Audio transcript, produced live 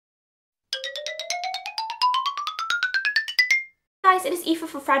guys, it is Aoife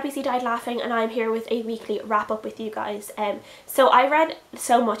from Fred Weasley Died Laughing, and I'm here with a weekly wrap up with you guys. So I read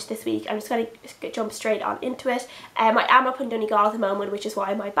so much this week. I'm just going to jump straight on into it. I am up in Donegal at the moment, which is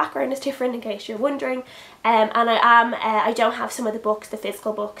why my background is different, in case you're wondering. And I don't have some of the books, the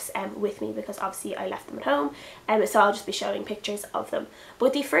physical books, with me, because obviously I left them at home. So I'll just be showing pictures of them.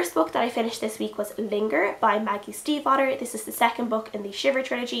 But the first book that I finished this week was Linger by Maggie Stiefvater. This is the second book in the Shiver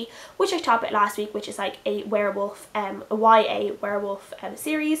trilogy, which I talked about last week, which is like a werewolf, a YA werewolf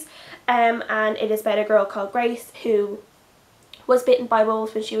series, and it is about a girl called Grace who was bitten by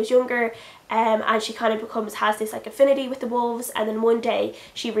wolves when she was younger, and she kind of has this like affinity with the wolves, and then one day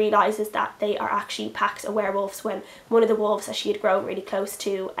she realizes that they are actually packs of werewolves when one of the wolves that she had grown really close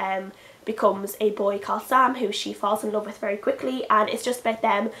to becomes a boy called Sam, who she falls in love with very quickly. And it's just about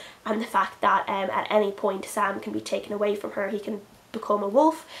them and the fact that at any point Sam can be taken away from her. He can become a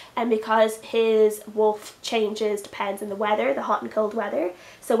wolf, and because his wolf changes depends on the weather, the hot and cold weather.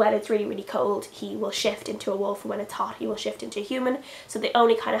 So when it's really cold, he will shift into a wolf, and when it's hot, he will shift into a human. So they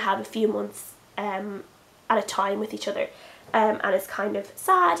only kind of have a few months at a time with each other, and it's kind of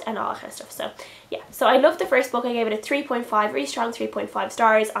sad and all that kind of stuff. So yeah, so I loved the first book. I gave it a 3.5, really strong 3.5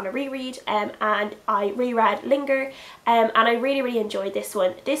 stars on a reread, and I reread Linger, and I really enjoyed this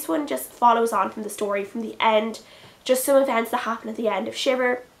one. This one just follows on from the story from the end. Just some events that happen at the end of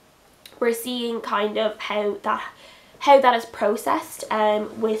Shiver. We're seeing kind of how that is processed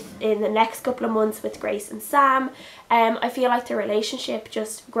within the next couple of months with Grace and Sam. I feel like their relationship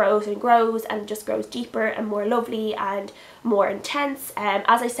just grows and grows, and just grows deeper and more lovely and more intense.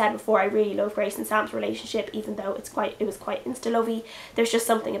 As I said before, I really love Grace and Sam's relationship, even though it was quite insta-lovey. There's just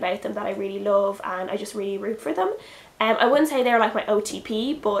something about them that I really love, and I just really root for them. I wouldn't say they're like my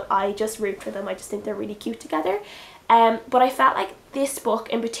OTP, but I just root for them. I just think they're really cute together. But I felt like this book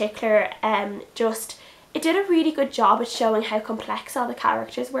in particular, it did a really good job at showing how complex all the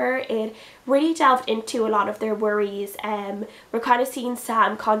characters were. It really delved into a lot of their worries. We're kind of seeing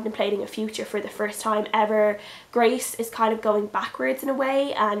Sam contemplating a future for the first time ever. Grace is kind of going backwards in a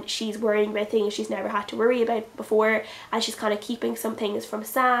way, and she's worrying about things she's never had to worry about before, and she's kind of keeping some things from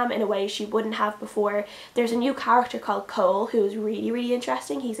Sam in a way she wouldn't have before. There's a new character called Cole who is really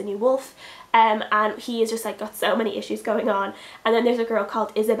interesting. He's a new wolf. And he has just like got so many issues going on. And then there's a girl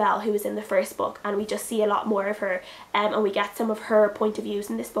called Isabel who was in the first book, and we just see a lot more of her, and we get some of her point of views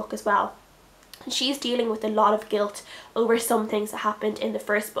in this book as well. And she's dealing with a lot of guilt over some things that happened in the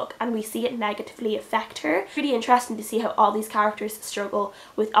first book, and we see it negatively affect her. Really interesting to see how all these characters struggle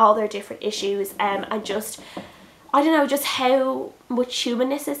with all their different issues, and just, I don't know, just how much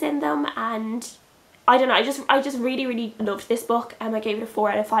humanness is in them. And I don't know, I just really loved this book, and I gave it a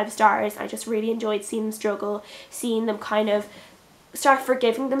 4 out of 5 stars. I just really enjoyed seeing them struggle, seeing them kind of start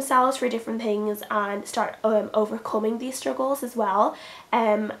forgiving themselves for different things, and start overcoming these struggles as well.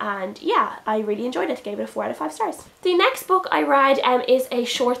 And yeah, I really enjoyed it. Gave it a 4 out of 5 stars. The next book I read is a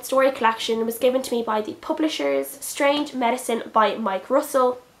short story collection. It was given to me by the publishers, Strange Medicine by Mike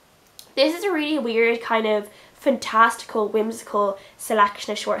Russell. This is a really weird kind of fantastical, whimsical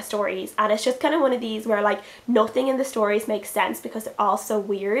selection of short stories, and it's just kind of one of these where like nothing in the stories makes sense because they're all so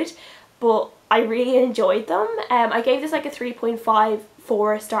weird, but I really enjoyed them. I gave this like a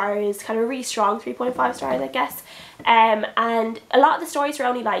 3.54 stars, kind of really strong 3.5 stars, I guess. And a lot of the stories were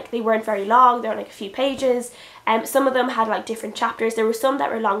only like, they weren't very long, they were like a few pages. Some of them had like different chapters. There were some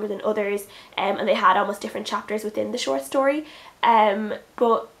that were longer than others, and they had almost different chapters within the short story.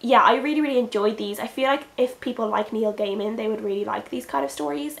 But yeah, I really enjoyed these. I feel like if people like Neil Gaiman, they would really like these kind of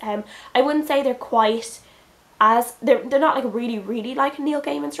stories. I wouldn't say they're quite as, they're not like really like Neil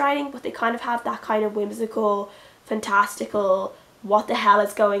Gaiman's writing, but they kind of have that kind of whimsical, fantastical, what the hell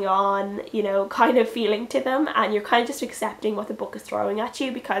is going on, you know, kind of feeling to them, and you're kind of just accepting what the book is throwing at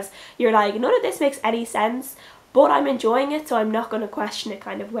you, because you're like, none of this makes any sense, but I'm enjoying it, so I'm not going to question it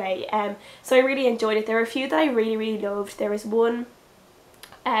kind of way. So I really enjoyed it. There were a few that I really loved. There was one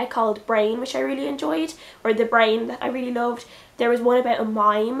called Brain, which I really enjoyed, or The Brain, that I really loved. There was one about a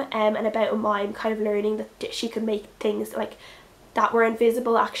mime, and about a mime kind of learning that she could make things like that were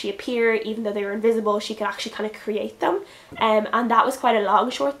invisible actually appear. Even though they were invisible, she could actually kind of create them, and that was quite a long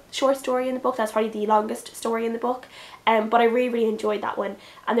short story in the book. That's probably the longest story in the book, but I really enjoyed that one.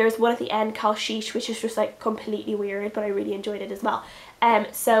 And there was one at the end called Sheesh, which is just like completely weird, but I really enjoyed it as well.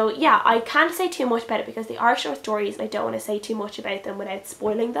 So yeah, I can't say too much about it because they are short stories and I don't want to say too much about them without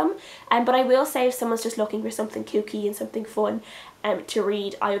spoiling them. But I will say if someone's just looking for something kooky and something fun to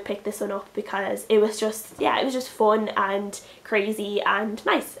read, I would pick this one up because it was just, yeah, it was just fun and crazy and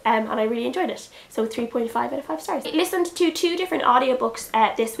nice, and I really enjoyed it. So 3.5 out of 5 stars. I listened to 2 different audiobooks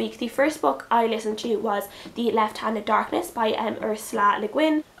this week. The first book I listened to was The Left-Handed Darkness by Ursula Le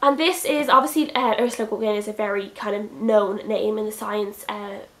Guin, and this is obviously Ursula Le Guin is a very kind of known name in the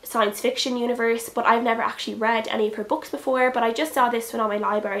science fiction universe, but I've never actually read any of her books before. But I just saw this one on my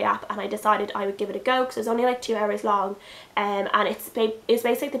library app and I decided I would give it a go because it's only like 2 hours long, and it's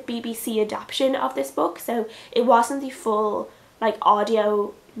basically the BBC adaptation of this book, so it wasn't the full like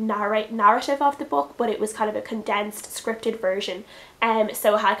audio narrative of the book, but it was kind of a condensed scripted version,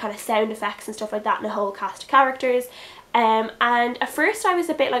 so it had kind of sound effects and stuff like that and a whole cast of characters. And at first I was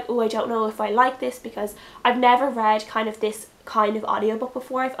a bit like, oh, I don't know if I like this because I've never read kind of this kind of audiobook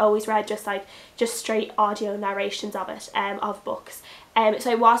before. I've always read just straight audio narrations of it, of books,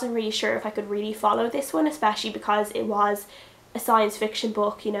 so I wasn't really sure if I could really follow this one, especially because it was a science fiction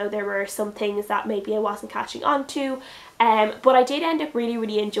book. You know, there were some things that maybe I wasn't catching on to, but I did end up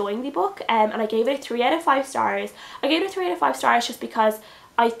really enjoying the book, and I gave it a 3 out of 5 stars. I gave it a 3 out of 5 stars just because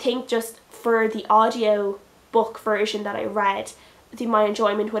I think just for the audio book version that I read, my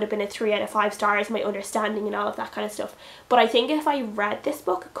enjoyment would have been a 3 out of 5 stars, my understanding and all of that kind of stuff. But I think if I read this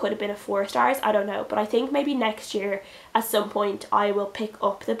book, it could have been a 4 stars, I don't know. But I think maybe next year at some point I will pick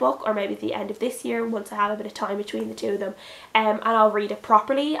up the book, or maybe at the end of this year once I have a bit of time between the two of them, and I'll read it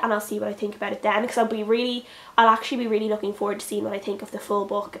properly and I'll see what I think about it then, because I'll actually be really looking forward to seeing what I think of the full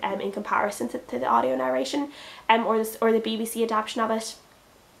book in comparison to the audio narration or the BBC adaptation of it.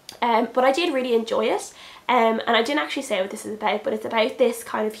 But I did really enjoy it, and I didn't actually say what this is about, but it's about this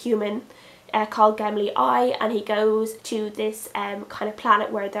kind of human called Gemli, and he goes to this kind of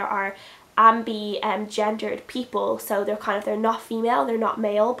planet where there are gendered people, so they're not female, they're not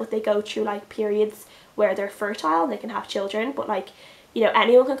male, but they go through like periods where they're fertile and they can have children, but like, you know,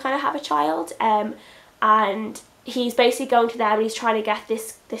 anyone can kind of have a child, and he's basically going to them and he's trying to get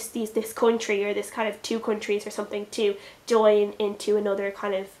this country, or this kind of 2 countries or something, to join into another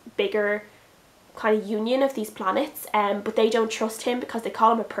kind of bigger kind of union of these planets, but they don't trust him because they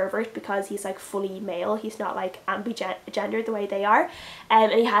call him a pervert because he's like fully male, he's not like ambigender the way they are,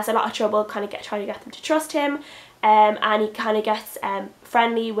 and he has a lot of trouble kind of trying to get them to trust him, and he kind of gets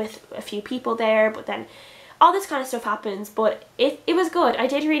friendly with a few people there, but then all this kind of stuff happens. But it was good. I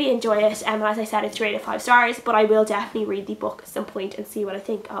did really enjoy it, and as I said, it's 3 out of 5 stars, but I will definitely read the book at some point and see what I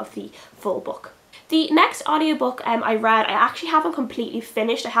think of the full book. The next audiobook I read, I actually haven't completely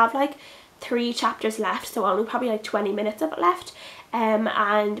finished. I have like 3 chapters left, so only probably like 20 minutes of it left,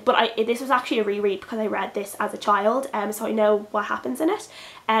 but this was actually a reread because I read this as a child, so I know what happens in it.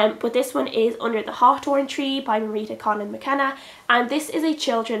 But this one is Under the Hawthorn Tree by Marita Conlon-McKenna, and this is a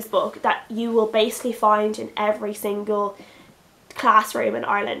children's book that you will basically find in every single classroom in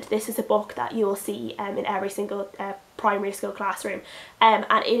Ireland. This is a book that you will see in every single primary school classroom, and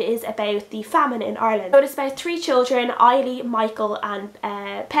it is about the famine in Ireland. So it's about 3 children, Eilidh, Michael and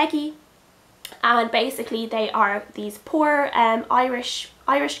Peggy, and basically they are these poor Irish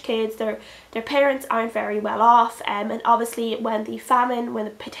kids. Their parents aren't very well off, and obviously when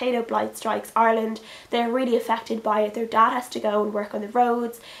the potato blight strikes Ireland, they're really affected by it. Their dad has to go and work on the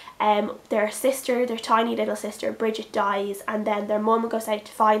roads, their tiny little sister Bridget dies, and then their mum goes out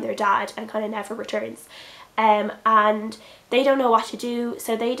to find their dad and kind of never returns, and they don't know what to do,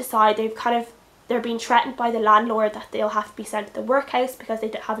 so they decide they're being threatened by the landlord that they'll have to be sent to the workhouse because they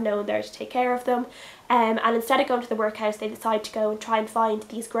have no one there to take care of them, and instead of going to the workhouse they decide to go and try and find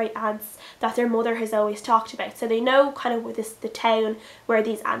these great aunts that their mother has always talked about. So they know kind of the town where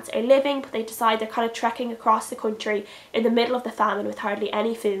these aunts are living, but they decide they're kind of trekking across the country in the middle of the famine with hardly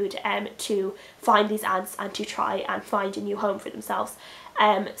any food to find these aunts and to try and find a new home for themselves.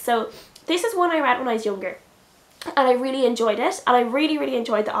 So this is one I read when I was younger, and I really enjoyed it, and I really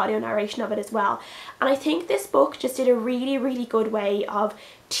enjoyed the audio narration of it as well. And I think this book just did a really good way of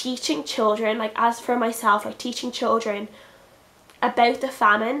teaching children, like as for myself, like teaching children about the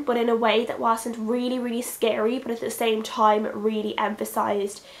famine, but in a way that wasn't really scary, but at the same time really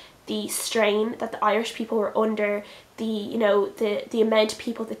emphasized the strain that the Irish people were under, the amount of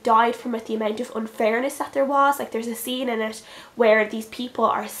people that died from it, the amount of unfairness that there was. Like there's a scene in it where these people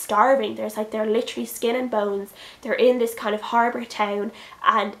are starving. They're literally skin and bones. They're in this kind of harbour town,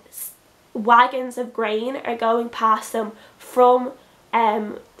 and wagons of grain are going past them from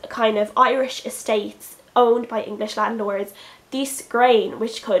kind of Irish estates owned by English landlords. This grain,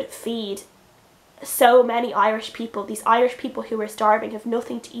 which could feed so many Irish people, these Irish people who are starving, have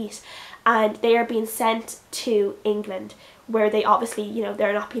nothing to eat, and they are being sent to England, where they obviously, you know,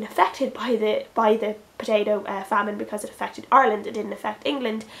 they're not being affected by the potato famine because it affected Ireland. It didn't affect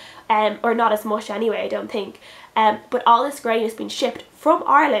England, or not as much anyway, I don't think. But all this grain has been shipped from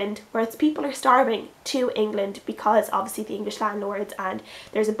Ireland, where its people are starving, to England, because obviously the English landlords, and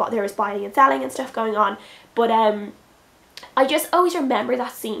there was buying and selling and stuff going on. But I just always remember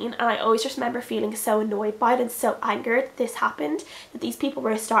that scene, and I always just remember feeling so annoyed by it and so angered that this happened, that these people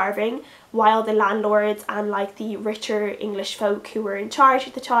were starving while the landlords and like the richer English folk who were in charge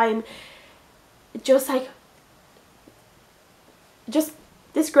at the time, just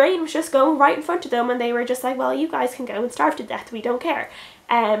this grain was just going right in front of them, and they were just like, well, you guys can go and starve to death, we don't care.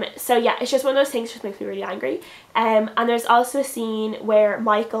 So yeah, it's just one of those things that just makes me really angry. And there's also a scene where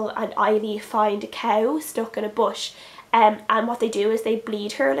Michael and Ivy find a cow stuck in a bush. And what they do is they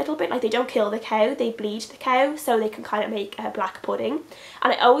bleed her a little bit. Like, they don't kill the cow, they bleed the cow so they can kind of make a black pudding.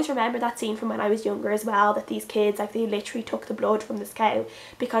 And I always remember that scene from when I was younger as well, that these kids, like, they literally took the blood from this cow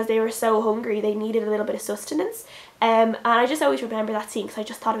because they were so hungry, they needed a little bit of sustenance. And I just always remember that scene because I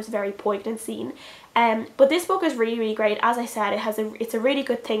just thought it was a very poignant scene. But this book is really, really great. As I said, it's a really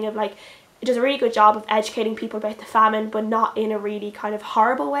good thing of, like, it does a really good job of educating people about the famine, but not in a really kind of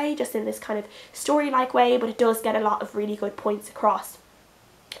horrible way, just in this kind of story-like way, but it does get a lot of really good points across.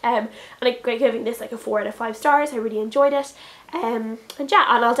 And I'm giving this like a 4 out of 5 stars. I really enjoyed it. And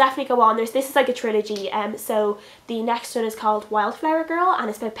yeah, and I'll definitely go on. This is like a trilogy. So the next one is called Wildflower Girl, and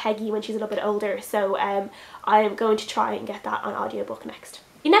it's about Peggy when she's a little bit older. So I'm going to try and get that on audiobook next.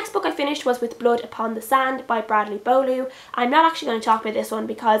 The next book I finished was With Blood Upon the Sand by Bradley Beaulieu. I'm not actually going to talk about this one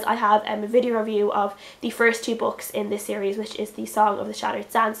because I have a video review of the first 2 books in this series, which is the Song of the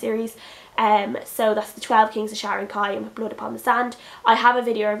Shattered Sand series. So that's the 12 Kings of Sharon Kai and With Blood Upon the Sand. I have a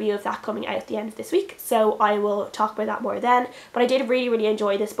video review of that coming out at the end of this week, so I will talk about that more then. But I did really, really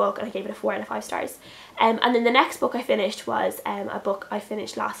enjoy this book, and I gave it a 4 out of 5 stars. And then the next book I finished was a book I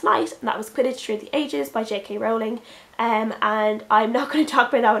finished last night, and that was Quidditch Through the Ages by J.K. Rowling. And I'm not going to talk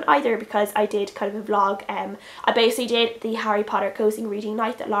about that one either because I did kind of a vlog. I basically did the Harry Potter cozy reading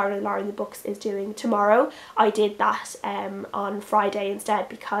night that Lauren the Books is doing tomorrow. I did that on Friday instead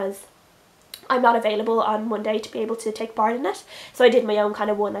because I'm not available on Monday to be able to take part in it. So I did my own kind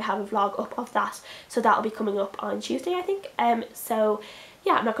of one. I have a vlog up of that. So that'll be coming up on Tuesday, I think. So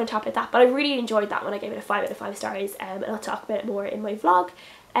yeah, I'm not going to talk about that. But I really enjoyed that one. I gave it a 5 out of 5 stars. And I'll talk about it more in my vlog.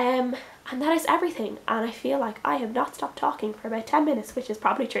 And that is everything, and I feel like I have not stopped talking for about 10 minutes, which is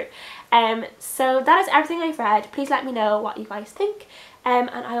probably true. So that is everything I've read. Please let me know what you guys think, and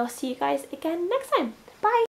I will see you guys again next time. Bye!